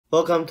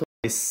Welcome to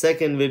my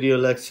second video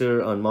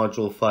lecture on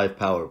Module 5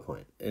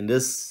 PowerPoint. In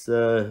this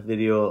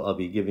video, I'll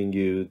be giving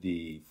you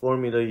the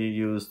formula you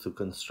use to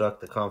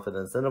construct the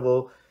confidence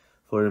interval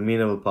for a mean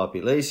of a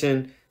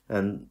population,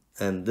 and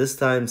this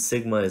time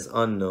sigma is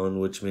unknown,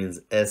 which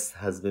means S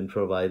has been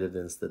provided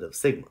instead of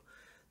sigma.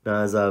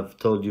 Now, as I've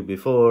told you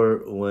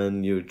before,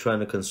 when you're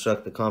trying to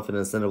construct the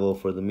confidence interval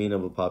for the mean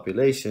of a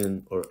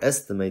population or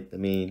estimate the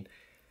mean,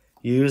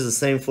 you use the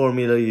same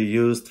formula you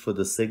used for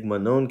the sigma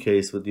known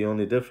case, with the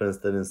only difference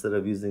that instead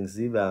of using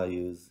z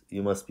values,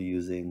 you must be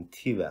using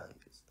t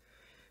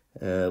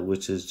values,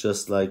 which is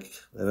just like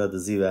another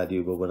z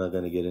value, but we're not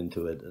going to get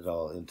into it at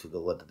all, into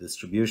what the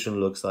distribution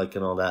looks like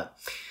and all that.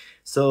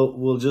 So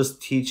we'll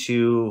just teach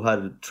you how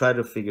to try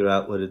to figure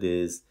out what it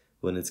is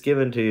when it's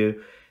given to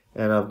you,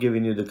 and I've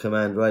given you the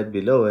command right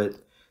below it.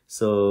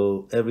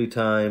 So every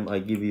time I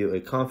give you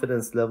a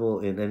confidence level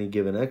in any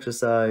given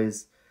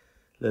exercise,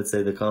 let's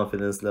say the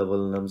confidence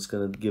level, and I'm just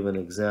going to give an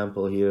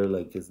example here,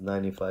 like it's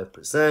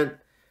 95%.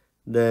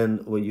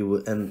 Then what you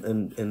would,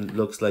 and it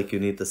looks like you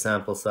need the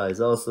sample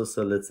size also.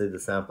 So let's say the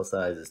sample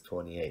size is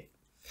 28.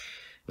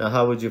 Now,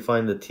 how would you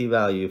find the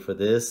t-value for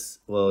this?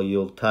 Well,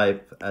 you'll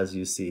type, as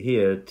you see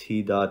here,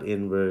 t dot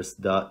inverse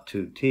dot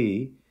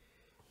 2t.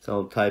 So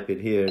I'll type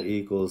it here,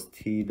 equals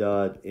t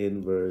dot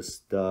inverse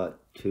dot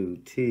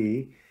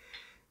 2t.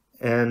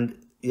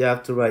 And you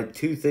have to write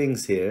two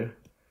things here.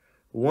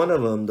 One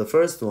of them, the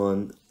first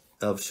one,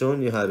 I've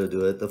shown you how to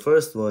do it. The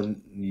first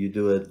one, you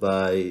do it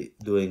by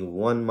doing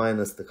 1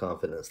 minus the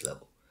confidence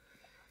level.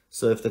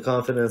 So if the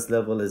confidence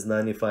level is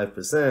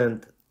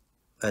 95%,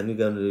 and you're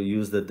going to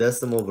use the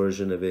decimal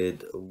version of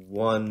it,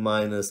 1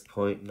 minus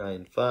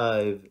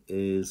 0.95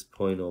 is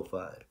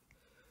 0.05.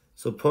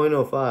 So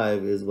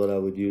 0.05 is what I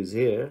would use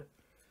here.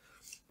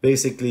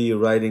 Basically, you're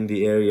writing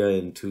the area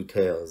in two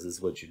tails is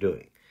what you're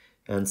doing.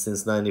 And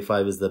since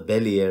 95 is the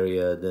belly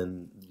area,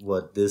 then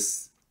what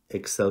this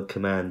Excel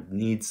command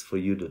needs for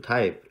you to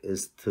type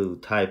is to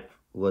type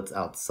what's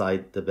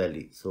outside the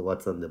belly, so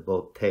what's on the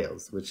both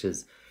tails, which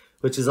is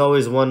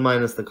always 1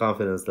 minus the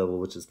confidence level,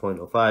 which is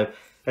 0.05.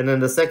 And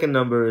then the second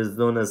number is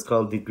known as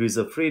called degrees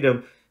of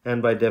freedom,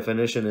 and by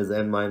definition is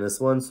n minus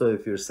 1. So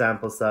if your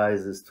sample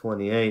size is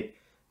 28,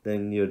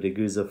 then your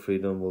degrees of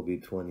freedom will be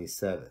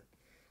 27,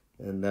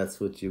 and that's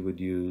what you would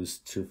use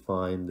to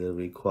find the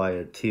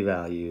required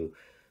t-value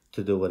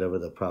to do whatever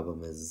the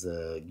problem is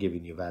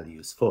giving you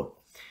values for.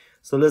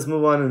 So let's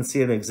move on and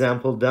see an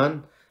example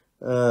done.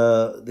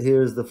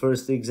 Here's the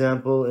first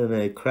example. In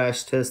a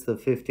crash test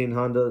of 15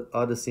 Honda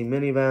Odyssey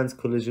minivans,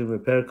 collision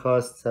repair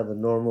costs have a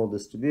normal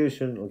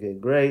distribution. Okay,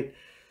 great.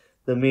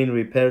 The mean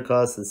repair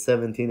cost is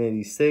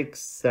 1786.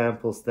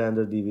 Sample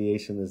standard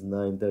deviation is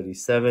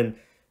 937.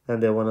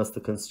 And they want us to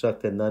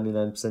construct a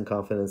 99%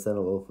 confidence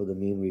interval for the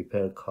mean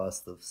repair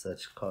cost of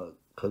such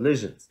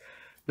collisions.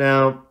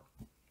 Now,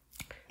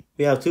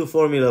 we have two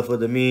formula for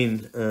the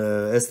mean,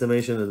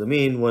 estimation of the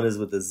mean. One is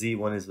with the z,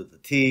 one is with the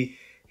t.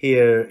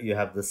 Here you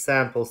have the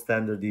sample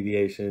standard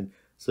deviation,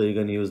 so you're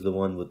going to use the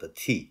one with the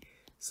t.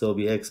 So it'll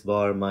be x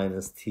bar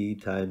minus t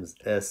times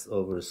s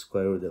over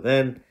square root of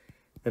n.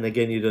 And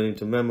again, you don't need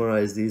to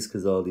memorize these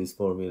because all these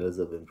formulas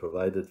have been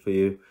provided for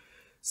you.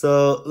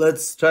 So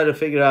let's try to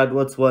figure out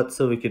what's what,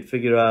 so we could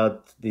figure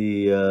out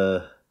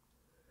the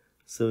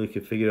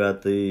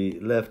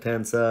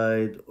left-hand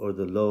side, or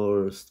the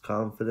lowest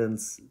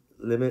confidence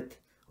limit,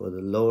 or the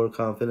lower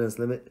confidence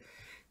limit,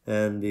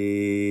 and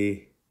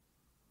the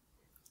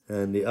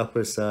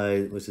upper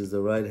side, which is the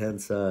right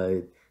hand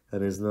side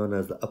and is known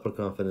as the upper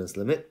confidence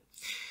limit.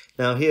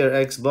 Now here,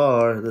 x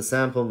bar, the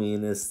sample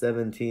mean is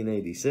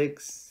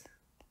 1786.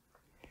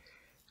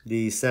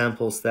 The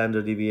sample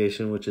standard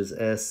deviation, which is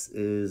s,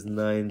 is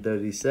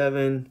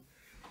 937.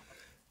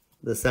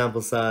 The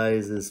sample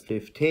size is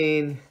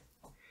 15.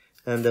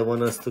 And they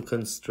want us to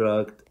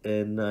construct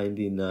a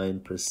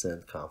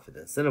 99%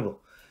 confidence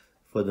interval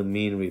for the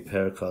mean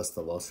repair cost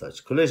of all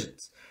such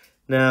collisions.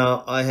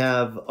 Now, I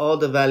have all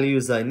the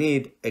values I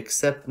need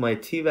except my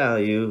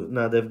t-value.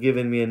 Now, they've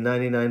given me a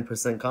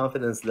 99%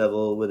 confidence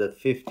level with a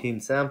 15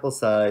 sample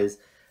size.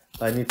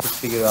 I need to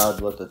figure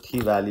out what the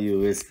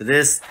t-value is for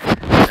this,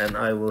 and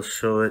I will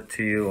show it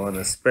to you on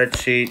a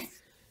spreadsheet.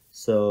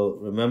 So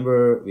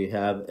remember, we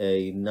have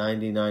a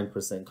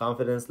 99%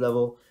 confidence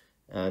level.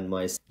 And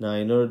now,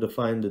 in order to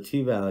find the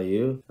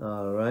t-value,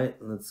 all right,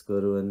 let's go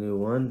to a new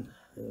one.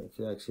 I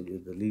could actually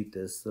delete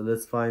this. So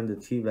let's find the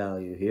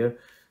t-value here.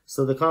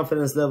 So the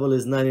confidence level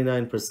is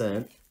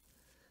 99%,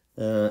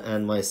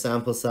 and my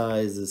sample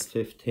size is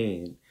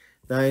 15.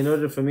 Now, in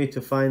order for me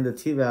to find the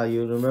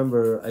t-value,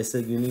 remember I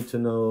said you need to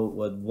know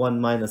what 1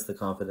 minus the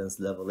confidence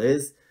level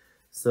is.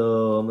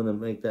 So I'm going to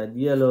make that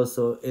yellow.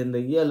 So in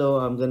the yellow,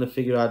 I'm going to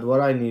figure out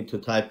what I need to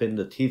type in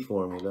the t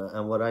formula.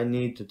 And what I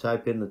need to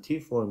type in the t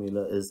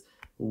formula is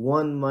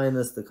 1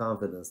 minus the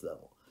confidence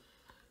level,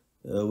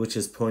 which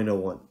is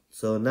 0.01.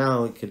 So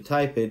now we can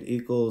type it,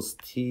 equals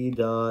t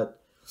dot,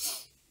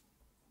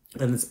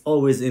 and it's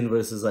always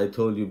inverse, as I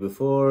told you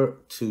before,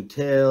 to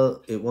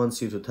tail. It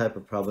wants you to type a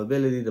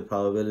probability. The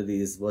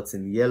probability is what's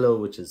in yellow,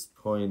 which is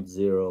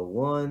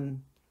 0.01.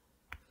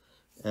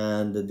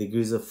 and the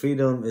degrees of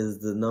freedom is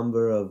the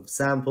number of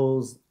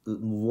samples,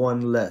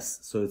 one less.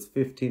 So it's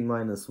 15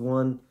 minus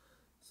 1,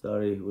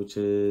 sorry, which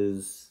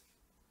is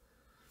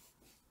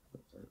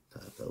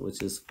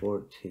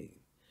 14.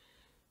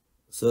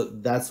 So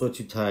that's what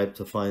you type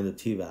to find the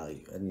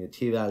t-value, and your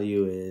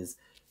t-value is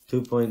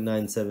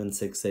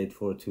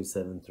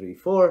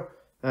 2.976842.734,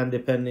 and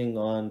depending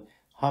on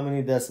how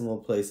many decimal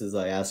places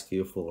I ask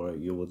you for,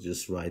 you will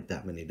just write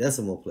that many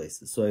decimal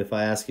places. So if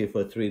I ask you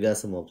for 3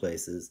 decimal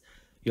places,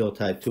 you'll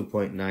type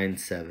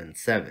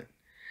 2.977.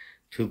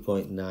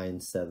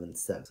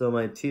 2.977. So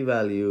my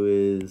t-value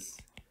is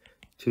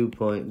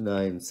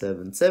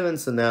 2.977.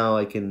 So now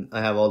I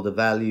have all the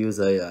values.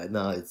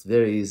 Now it's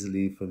very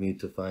easily for me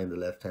to find the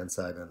left hand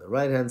side and the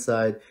right hand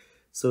side.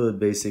 So it would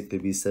basically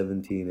be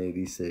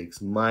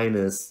 1786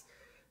 minus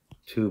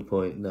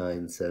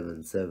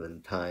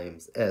 2.977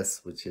 times s,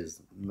 which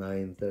is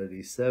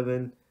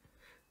 937,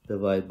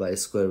 divided by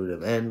square root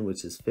of n,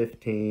 which is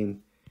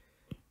 15,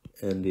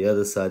 and the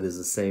other side is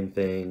the same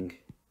thing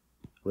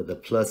with a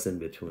plus in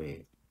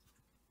between.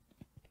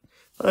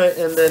 Alright,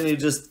 and then you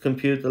just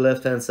compute the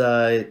left-hand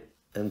side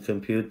and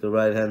compute the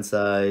right-hand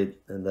side,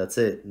 and that's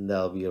it. And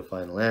that'll be your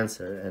final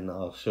answer. And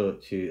I'll show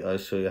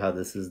you how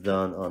this is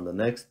done on the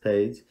next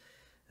page.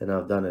 And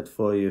I've done it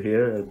for you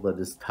here, but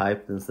it's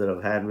typed instead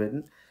of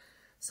handwritten.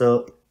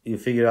 So you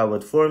figure out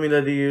what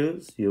formula to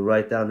use, you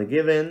write down the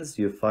givens,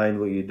 you find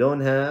what you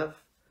don't have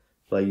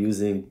by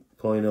using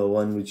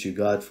 0.01, which you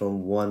got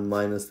from 1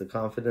 minus the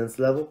confidence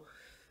level,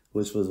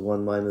 which was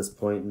 1 minus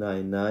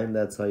 0.99.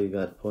 That's how you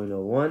got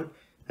 0.01.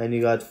 And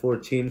you got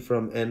 14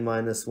 from n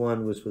minus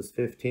 1, which was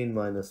 15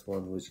 minus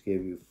 1, which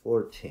gave you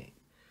 14.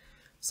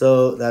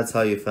 So that's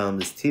how you found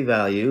this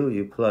t-value.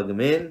 You plug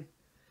them in,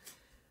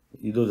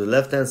 you do the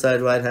left-hand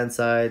side, right-hand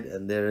side,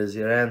 and there is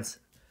your answer,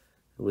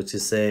 which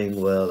is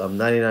saying, well, I'm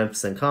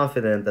 99%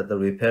 confident that the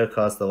repair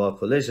cost of all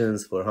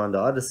collisions for Honda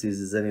Odysseys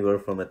is anywhere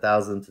from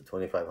 $1,000 to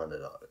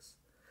 $2,500.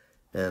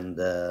 And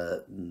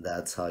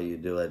that's how you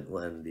do it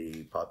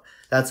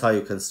that's how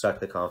you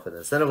construct the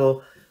confidence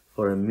interval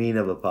for a mean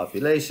of a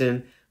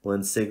population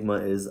when sigma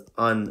is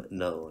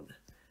unknown,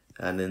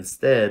 and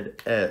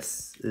instead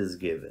S is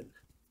given.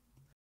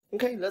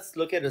 Okay, let's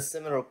look at a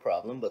similar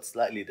problem, but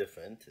slightly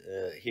different.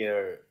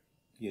 Here,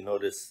 you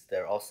notice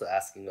they're also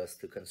asking us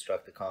to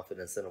construct a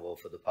confidence interval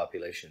for the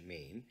population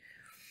mean,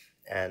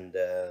 and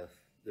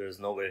there's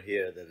nowhere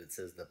here that it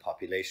says the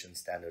population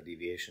standard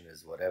deviation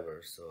is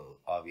whatever, so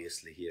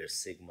obviously here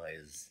sigma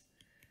is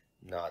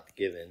not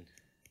given.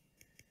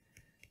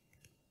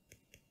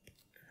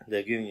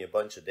 They're giving you a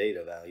bunch of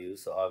data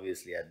values, so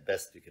obviously at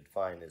best we could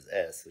find is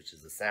S, which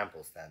is the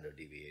sample standard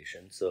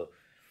deviation. So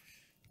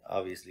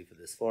obviously for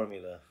this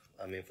formula,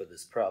 for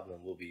this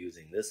problem, we'll be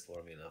using this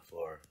formula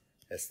for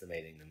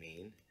estimating the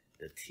mean,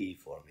 the T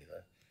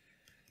formula.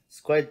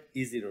 It's quite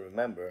easy to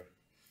remember.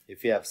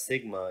 If you have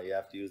sigma, you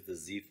have to use the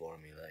Z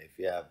formula. If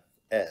you have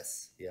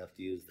S, you have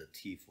to use the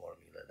T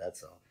formula,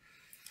 that's all.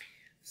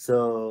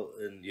 So,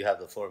 and you have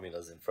the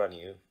formulas in front of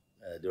you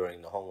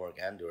during the homework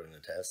and during the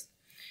test.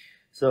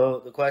 So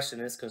the question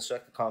is,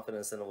 construct the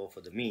confidence interval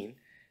for the mean,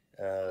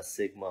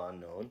 sigma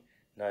unknown.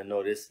 Now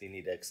notice we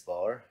need x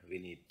bar, we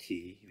need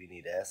t, we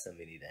need s, and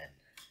we need n.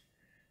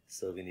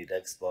 So we need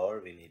x bar,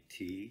 we need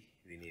t,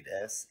 we need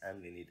s,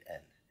 and we need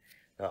n.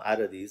 Now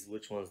out of these,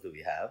 which ones do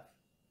we have?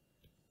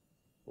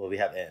 Well, we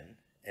have n.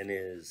 N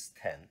is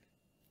 10.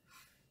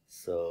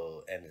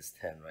 So n is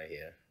 10 right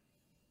here.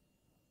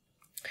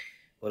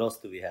 What else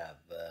do we have?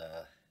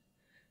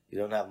 We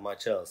don't have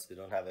much else. We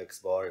don't have x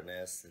bar and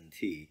s and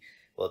t.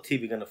 Well, t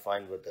we're going to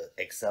find with the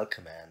Excel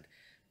command,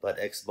 but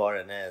x bar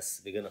and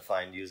s we're going to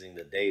find using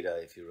the data.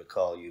 If you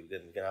recall, you're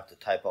going to have to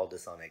type all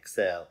this on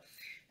Excel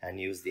and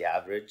use the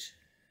average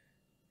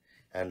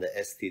and the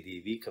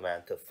stdv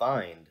command to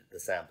find the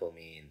sample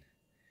mean,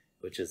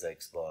 which is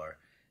x bar,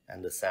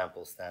 and the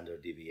sample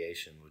standard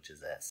deviation, which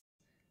is s.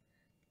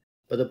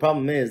 But the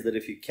problem is that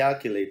if you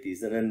calculate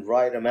these and then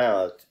write them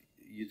out,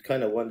 you'd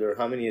kind of wonder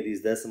how many of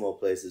these decimal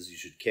places you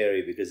should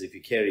carry, because if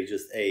you carry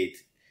just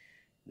 8,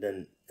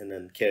 and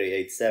then carry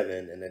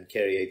 87, and then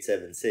carry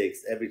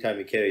 876, every time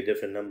you carry a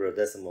different number of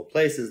decimal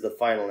places, the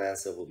final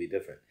answer will be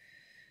different.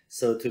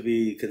 So to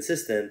be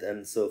consistent,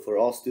 and so for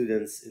all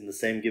students in the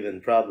same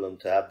given problem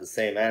to have the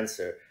same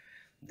answer,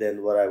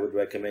 then what I would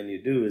recommend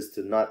you do is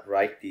to not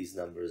write these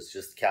numbers,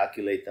 just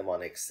calculate them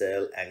on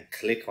Excel and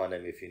click on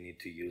them if you need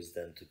to use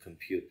them to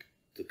compute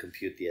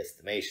the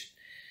estimation.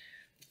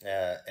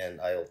 And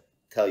I'll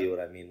tell you what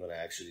I mean when I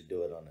actually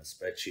do it on a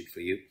spreadsheet for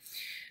you.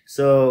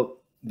 So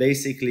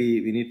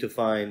basically we need to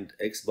find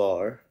x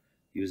bar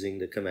using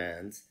the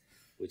commands,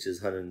 which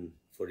is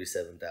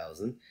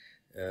 147,000.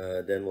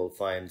 Then we'll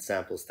find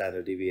sample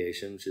standard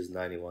deviation, which is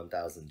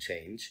 91,000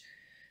 change.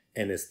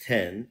 N is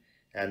 10,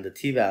 and the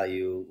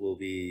t-value will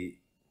be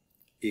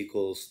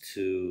equals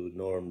to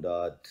norm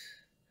dot,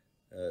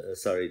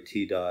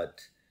 t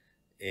dot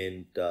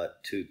in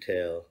dot two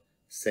tail,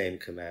 same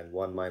command,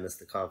 1 minus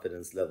the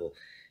confidence level.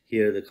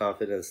 Here the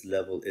confidence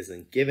level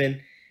isn't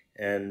given,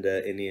 and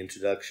in the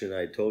introduction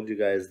I told you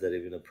guys that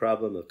if in a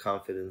problem of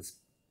confidence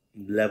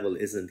level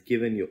isn't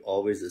given, you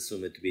always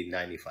assume it to be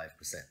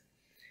 95%.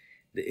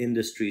 The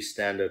industry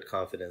standard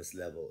confidence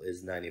level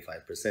is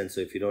 95%.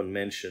 So if you don't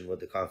mention what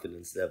the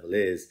confidence level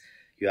is,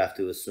 you have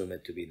to assume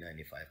it to be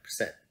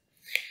 95%.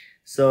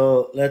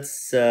 So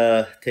let's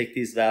take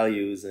these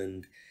values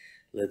and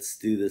let's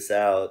do this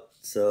out.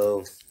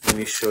 So let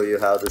me show you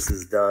how this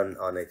is done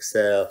on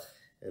Excel.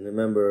 And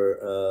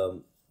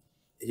remember,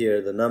 here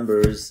are the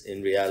numbers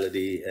in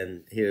reality,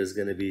 and here's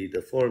going to be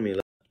the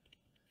formula.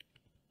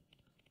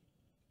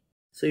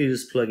 So you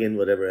just plug in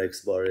whatever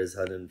X bar is,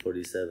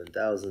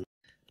 147,000.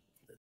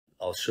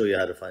 I'll show you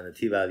how to find a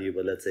t-value,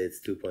 but let's say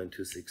it's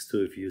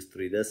 2.262 if you use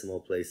 3 decimal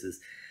places.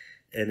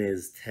 N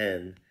is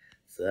 10,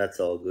 so that's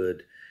all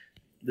good.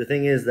 The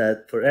thing is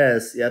that for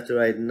S, you have to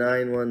write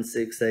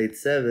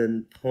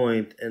 91687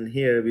 point, and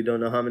here we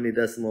don't know how many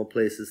decimal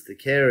places to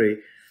carry.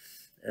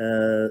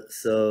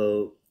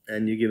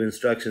 And you give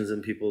instructions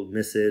and people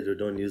miss it or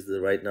don't use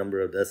the right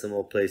number of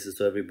decimal places,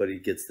 so everybody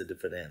gets the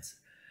different answer.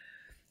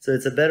 So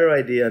it's a better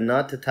idea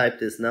not to type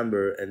this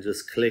number and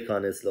just click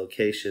on its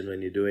location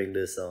when you're doing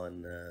this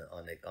on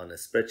a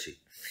spreadsheet.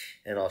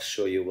 And I'll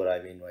show you what I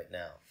mean right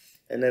now.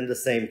 And then the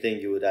same thing,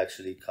 you would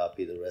actually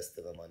copy the rest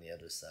of them on the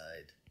other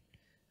side.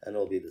 And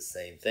it'll be the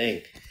same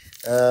thing.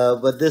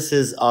 But this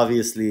is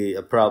obviously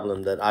a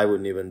problem that I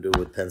wouldn't even do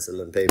with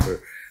pencil and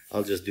paper.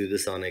 I'll just do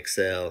this on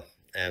Excel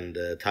and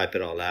type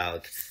it all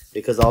out.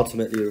 Because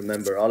ultimately,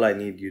 remember, all I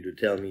need you to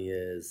tell me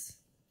is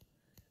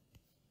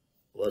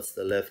what's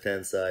the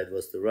left-hand side,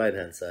 what's the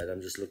right-hand side.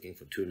 I'm just looking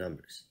for 2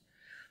 numbers.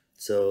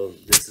 So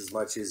this is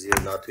much easier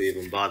not to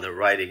even bother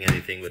writing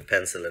anything with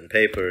pencil and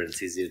paper.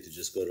 It's easier to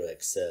just go to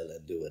Excel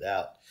and do it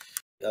out.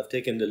 I've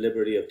taken the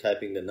liberty of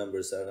typing the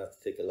numbers, so I don't have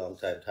to take a long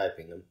time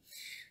typing them.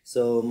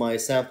 So my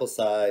sample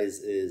size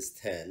is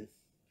 10.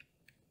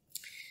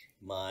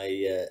 My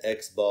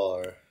X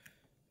bar,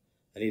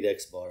 I need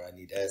X bar, I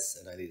need S,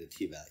 and I need a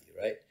t-value,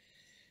 right?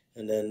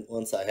 And then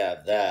once I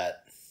have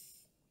that,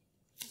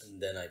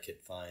 and then I could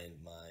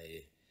find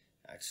my,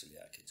 actually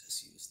I could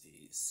just use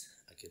these.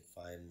 I could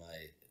find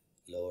my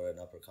lower and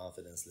upper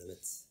confidence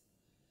limits.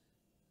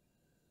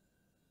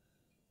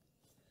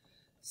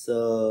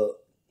 So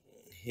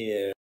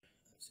here,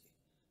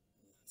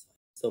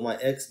 so my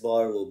X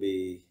bar will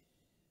be,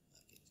 I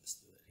can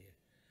just do it here.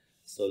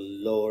 So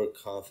lower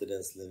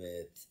confidence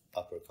limit,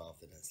 upper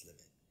confidence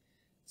limit.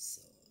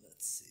 So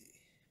let's see.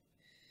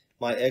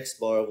 My X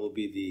bar will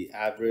be the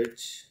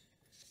average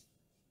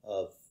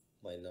of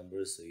my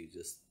numbers, so you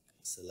just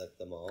select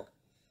them all,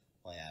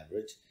 my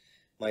average.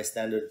 My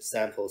standard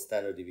sample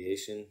standard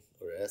deviation,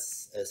 or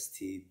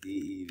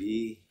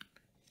STDEV.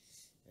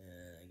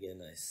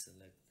 Again, I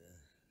select the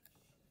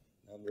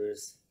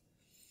numbers.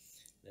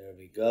 There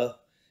we go.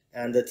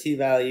 And the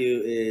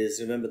t-value is,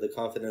 remember the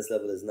confidence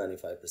level is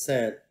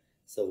 95%.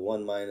 So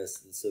 1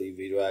 minus, so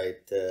we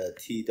write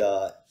t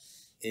dot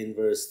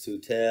inverse to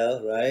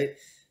tail, right?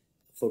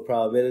 For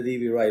probability,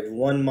 we write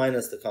 1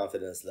 minus the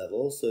confidence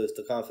level. So if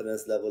the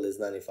confidence level is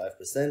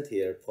 95%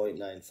 here,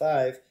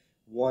 0.95,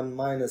 1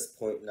 minus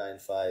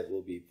 0.95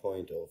 will be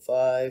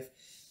 0.05.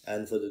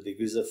 And for the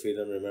degrees of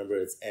freedom, remember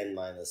it's n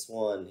minus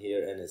 1.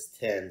 Here n is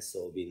 10, so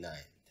it'll be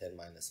 9. 10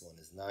 minus 1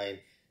 is 9.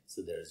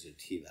 So there's your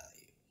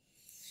t-value.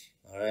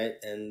 All right,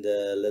 and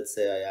let's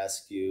say I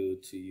ask you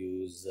to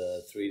use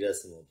 3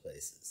 decimal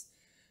places.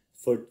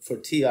 For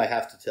t, I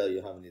have to tell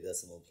you how many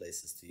decimal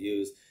places to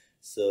use.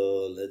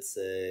 So let's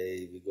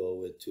say we go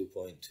with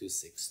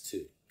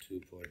 2.262.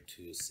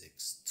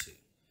 2.262.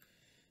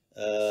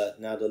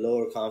 Now the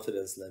lower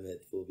confidence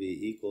limit will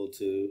be equal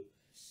to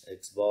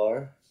X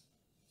bar,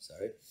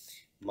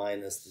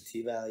 minus the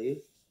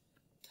t-value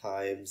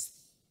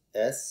times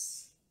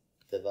S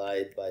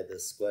divided by the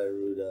square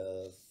root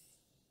of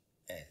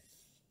n.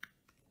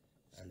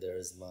 And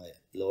there's my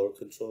lower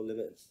control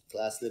limit,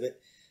 class limit.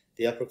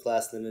 The upper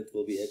class limit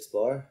will be X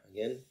bar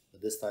again,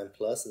 but this time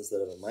plus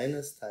instead of a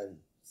minus, times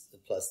the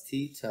plus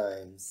t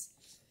times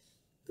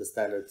the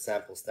standard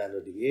sample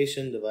standard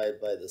deviation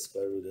divided by the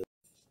square root of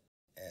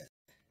n.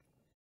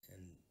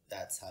 And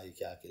that's how you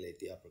calculate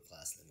the upper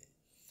class limit.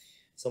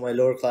 So my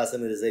lower class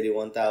limit is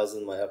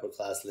 81,000, my upper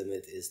class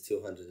limit is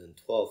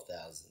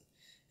 212,000.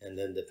 And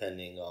then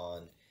depending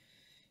on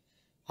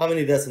how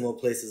many decimal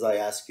places I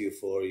ask you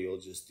for, you'll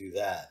just do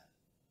that.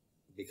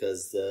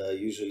 Because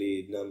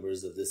usually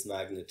numbers of this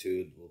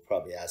magnitude will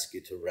probably ask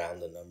you to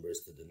round the numbers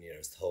to the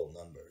nearest whole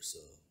number. So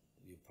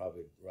you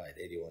probably write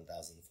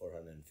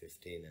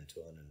 81,415 and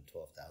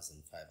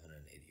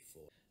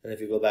 212,584. And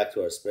if you go back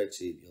to our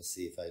spreadsheet, you'll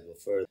see if I go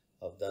further,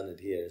 I've done it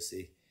here.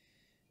 See,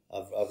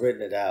 I've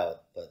written it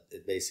out, but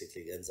it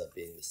basically ends up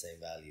being the same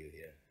value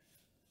here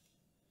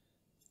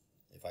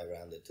if I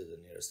round it to the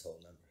nearest whole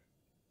number.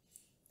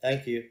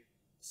 Thank you.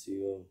 See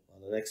you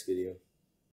on the next video.